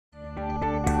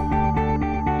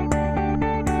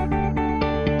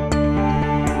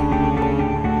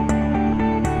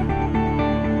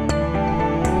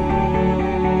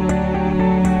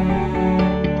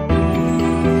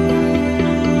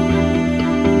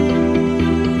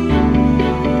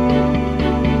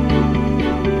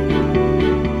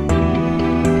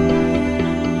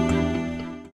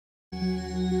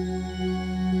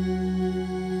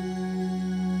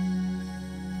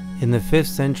5th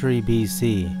century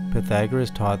BC,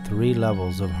 Pythagoras taught 3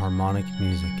 levels of harmonic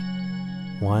music.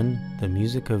 1. The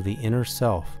music of the inner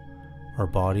self, or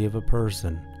body of a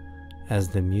person, as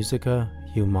the musica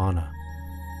humana.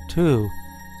 2.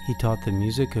 He taught the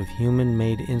music of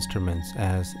human-made instruments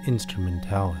as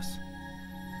instrumentalis.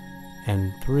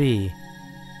 And 3.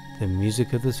 The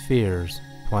music of the spheres,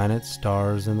 planets,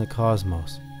 stars, and the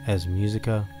cosmos as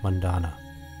musica mundana.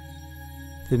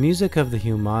 The music of the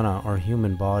humana, or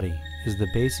human body, is the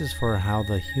basis for how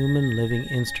the human living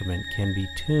instrument can be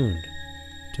tuned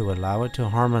to allow it to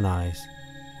harmonize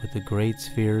with the great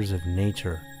spheres of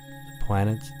nature, the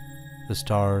planets, the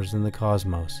stars, and the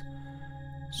cosmos,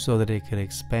 so that it could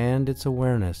expand its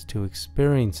awareness to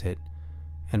experience it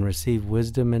and receive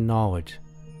wisdom and knowledge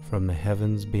from the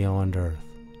heavens beyond earth.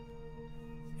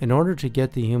 In order to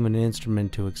get the human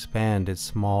instrument to expand its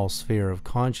small sphere of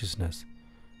consciousness,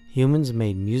 humans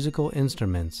made musical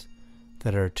instruments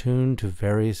that are tuned to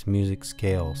various music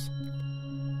scales.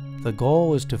 The goal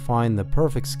was to find the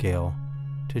perfect scale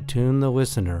to tune the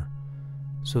listener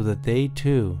so that they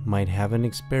too might have an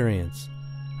experience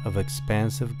of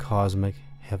expansive cosmic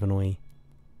heavenly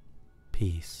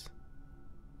peace.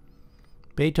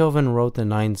 Beethoven wrote the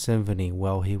Ninth Symphony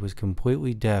while he was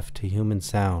completely deaf to human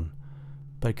sound,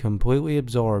 but completely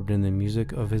absorbed in the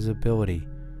music of his ability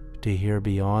to hear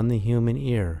beyond the human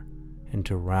ear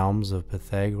into realms of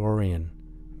Pythagorean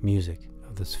music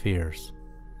of the spheres.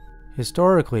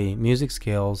 Historically, music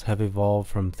scales have evolved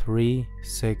from 3,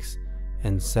 6,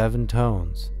 and 7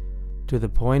 tones to the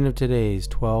point of today's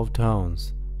 12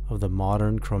 tones of the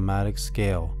modern chromatic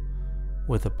scale,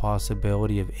 with the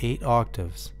possibility of 8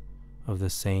 octaves of the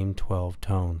same 12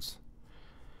 tones.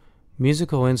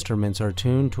 Musical instruments are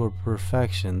tuned to a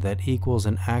perfection that equals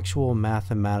an actual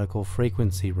mathematical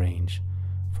frequency range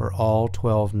for all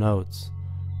 12 notes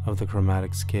of the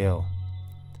chromatic scale.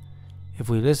 If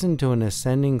we listen to an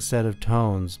ascending set of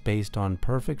tones based on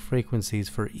perfect frequencies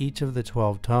for each of the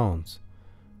 12 tones,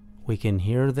 we can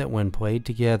hear that when played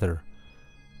together,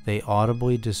 they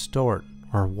audibly distort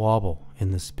or wobble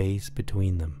in the space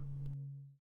between them.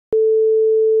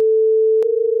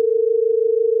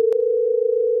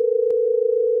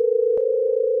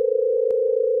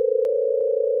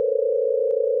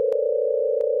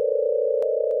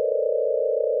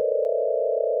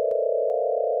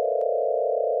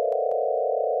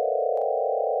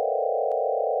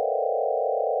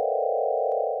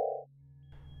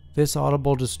 This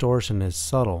audible distortion is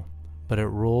subtle, but it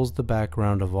rules the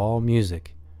background of all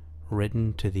music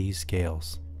written to these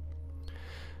scales.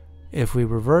 If we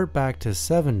revert back to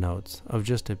 7 notes of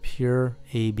just a pure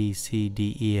A, B, C,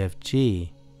 D, E, F,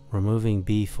 G, removing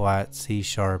B flat, C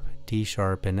sharp, D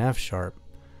sharp, and F sharp,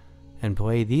 and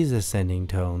play these ascending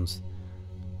tones,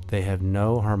 they have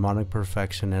no harmonic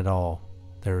perfection at all.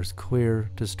 There is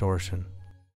clear distortion.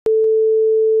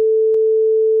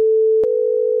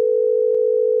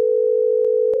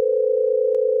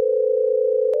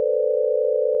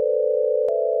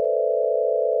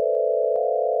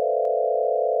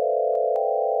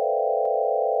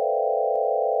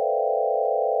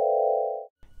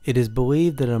 It is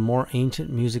believed that a more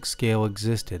ancient music scale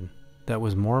existed that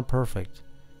was more perfect,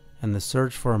 and the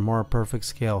search for a more perfect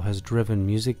scale has driven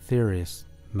music theorists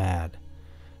mad.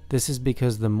 This is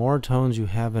because the more tones you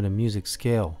have in a music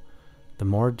scale, the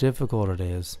more difficult it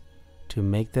is to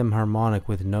make them harmonic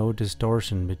with no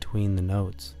distortion between the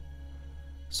notes.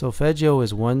 Solfeggio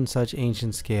is one such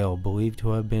ancient scale believed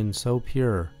to have been so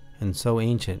pure and so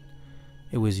ancient,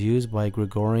 it was used by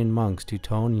Gregorian monks to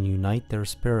tone and unite their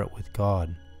spirit with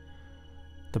God.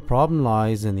 The problem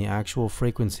lies in the actual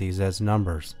frequencies as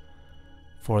numbers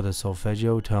for the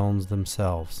solfeggio tones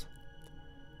themselves.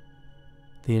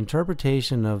 The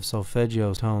interpretation of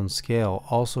solfeggio tone scale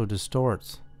also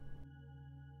distorts.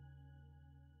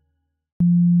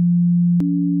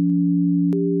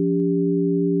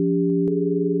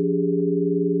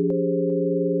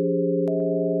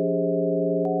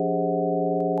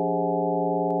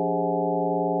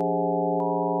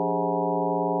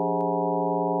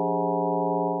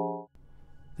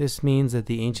 This means that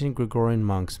the ancient Gregorian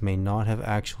monks may not have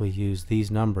actually used these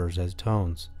numbers as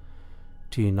tones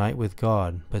to unite with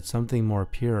God, but something more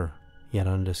pure, yet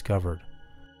undiscovered.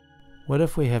 What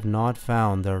if we have not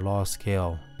found their lost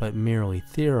scale, but merely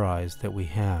theorized that we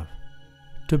have?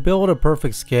 To build a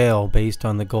perfect scale based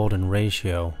on the golden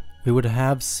ratio, we would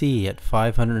have C at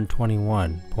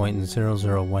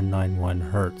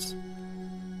 521.00191 Hz.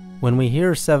 When we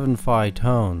hear 7/Phi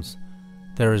tones,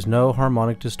 there is no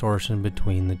harmonic distortion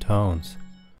between the tones.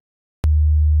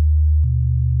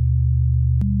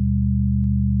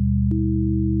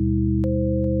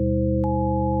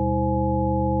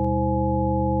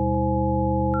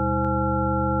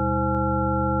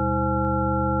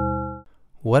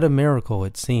 What a miracle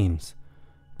it seems!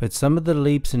 But some of the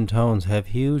leaps and tones have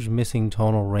huge missing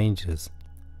tonal ranges.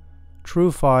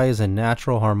 True Fi is a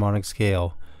natural harmonic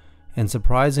scale, and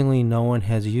surprisingly no one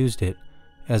has used it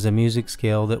as a music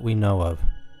scale that we know of.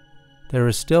 There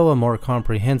is still a more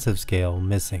comprehensive scale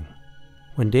missing.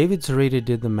 When David Sarita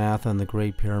did the math on the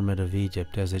Great Pyramid of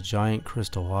Egypt as a giant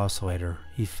crystal oscillator,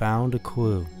 he found a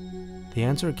clue. The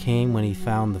answer came when he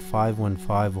found the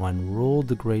 5151 ruled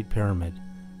the Great Pyramid,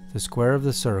 the square of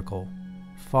the circle,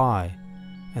 Phi,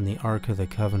 and the Ark of the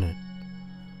Covenant.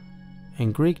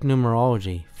 In Greek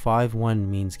numerology, 51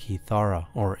 means Kithara,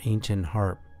 or ancient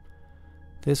harp.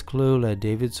 This clue led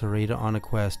David Sarita on a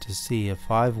quest to see if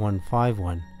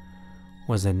 5151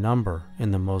 was a number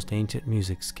in the most ancient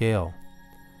music scale.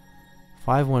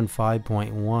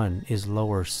 515.1 is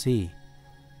lower C,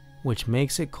 which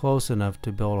makes it close enough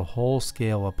to build a whole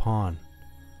scale upon.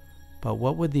 But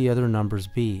what would the other numbers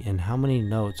be, and how many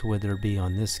notes would there be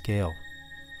on this scale?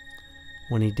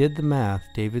 When he did the math,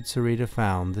 David Sarita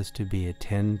found this to be a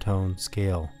 10-tone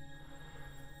scale.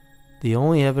 The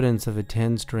only evidence of a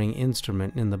 10-string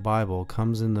instrument in the Bible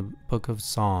comes in the book of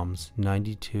Psalms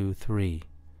 92:3.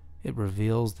 It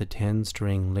reveals the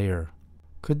 10-string lyre.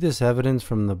 Could this evidence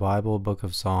from the Bible book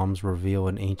of Psalms reveal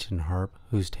an ancient harp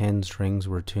whose 10 strings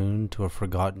were tuned to a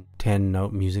forgotten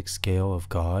 10-note music scale of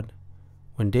God?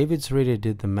 When David Sarita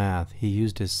did the math, he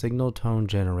used a signal tone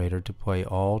generator to play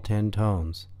all 10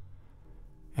 tones,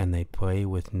 and they play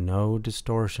with no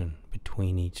distortion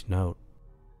between each note.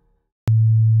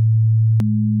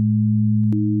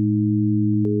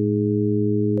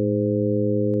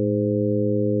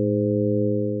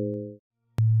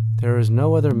 There is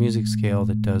no other music scale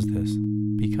that does this.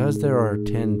 Because there are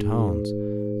 10 tones,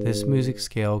 this music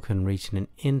scale can reach an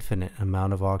infinite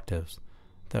amount of octaves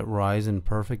that rise in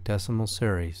perfect decimal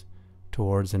series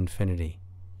towards infinity.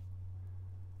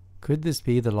 Could this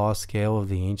be the lost scale of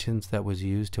the ancients that was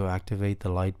used to activate the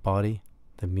light body,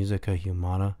 the musica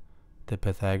humana, that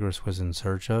Pythagoras was in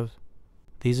search of?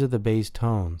 These are the base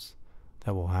tones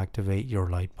that will activate your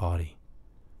light body.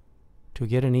 To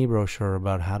get an e-brochure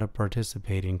about how to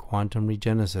participate in quantum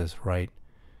regenesis, write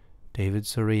David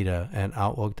Sarita at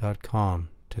Outlook.com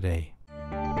today.